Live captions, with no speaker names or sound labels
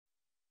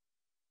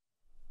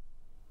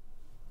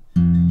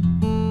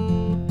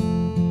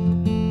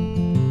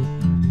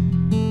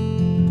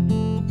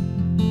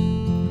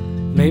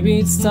Maybe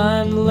it's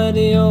time to let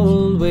the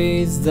old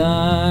ways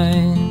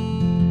die.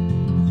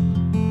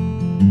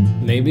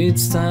 Maybe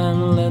it's time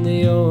to let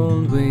the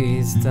old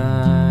ways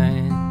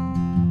die.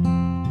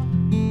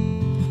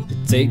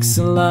 It takes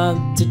a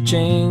lot to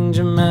change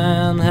a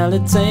man, hell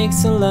it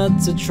takes a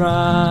lot to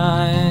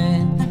try.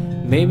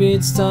 Maybe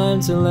it's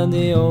time to let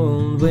the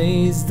old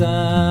ways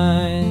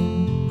die.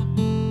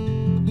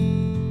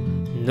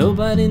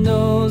 Nobody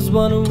knows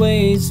what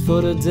awaits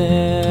for the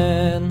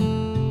dead.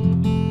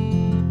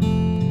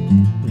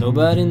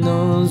 Nobody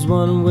knows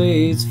what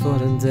awaits for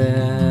the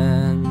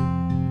dead.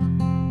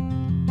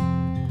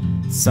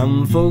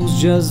 Some folks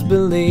just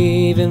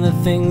believe in the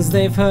things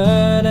they've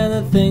heard and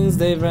the things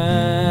they've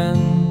read.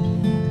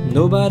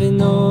 Nobody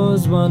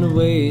knows what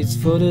awaits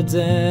for the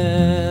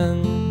dead.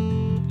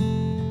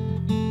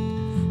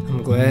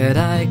 I'm glad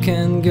I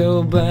can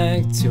go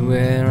back to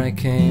where I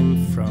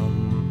came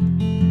from.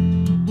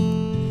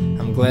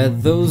 I'm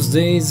glad those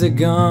days are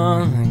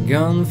gone, and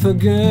gone for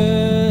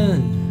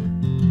good.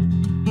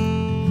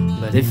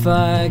 But if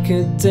I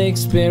could take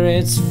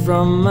spirits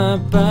from my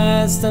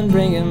past and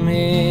bring them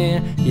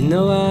here, you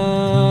know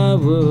I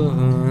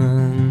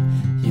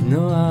would, you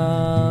know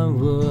I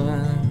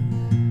would.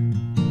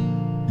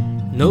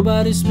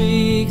 Nobody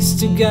speaks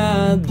to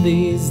God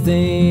these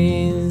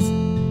days.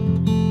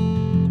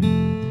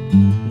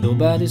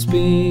 Nobody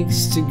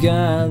speaks to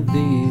God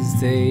these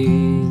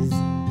days.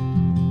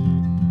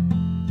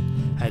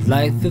 I'd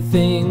like to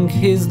think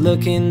He's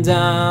looking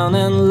down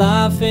and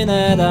laughing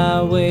at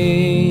our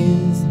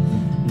ways.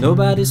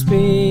 Nobody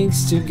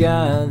speaks to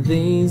God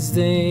these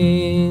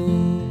days.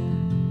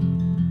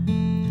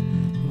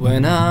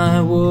 When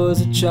I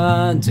was a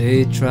child,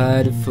 they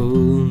tried to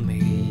fool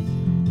me.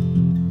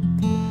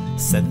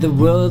 Said the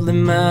worldly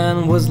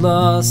man was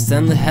lost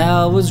and the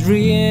hell was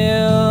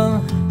real.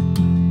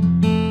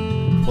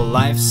 Well,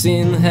 I've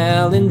seen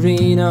hell in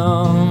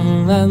Reno,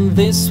 and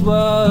this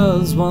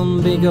was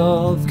one big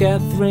old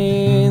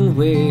Catherine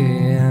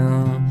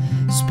wheel,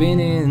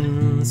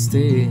 spinning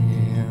still.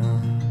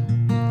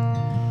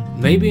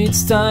 Maybe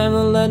it's time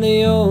to let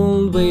the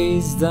old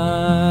ways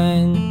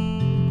die.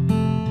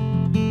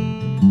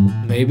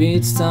 Maybe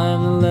it's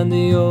time to let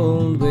the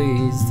old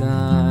ways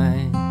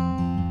die.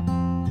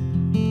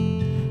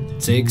 It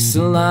takes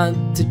a lot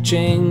to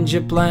change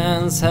your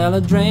plans, hell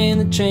a drain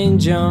to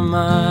change your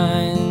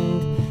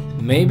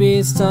mind. Maybe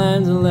it's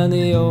time to let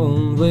the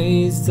old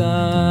ways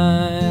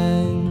die.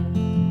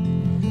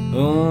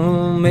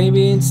 Oh,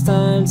 maybe it's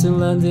time to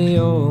let the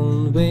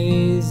old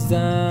ways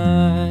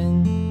die.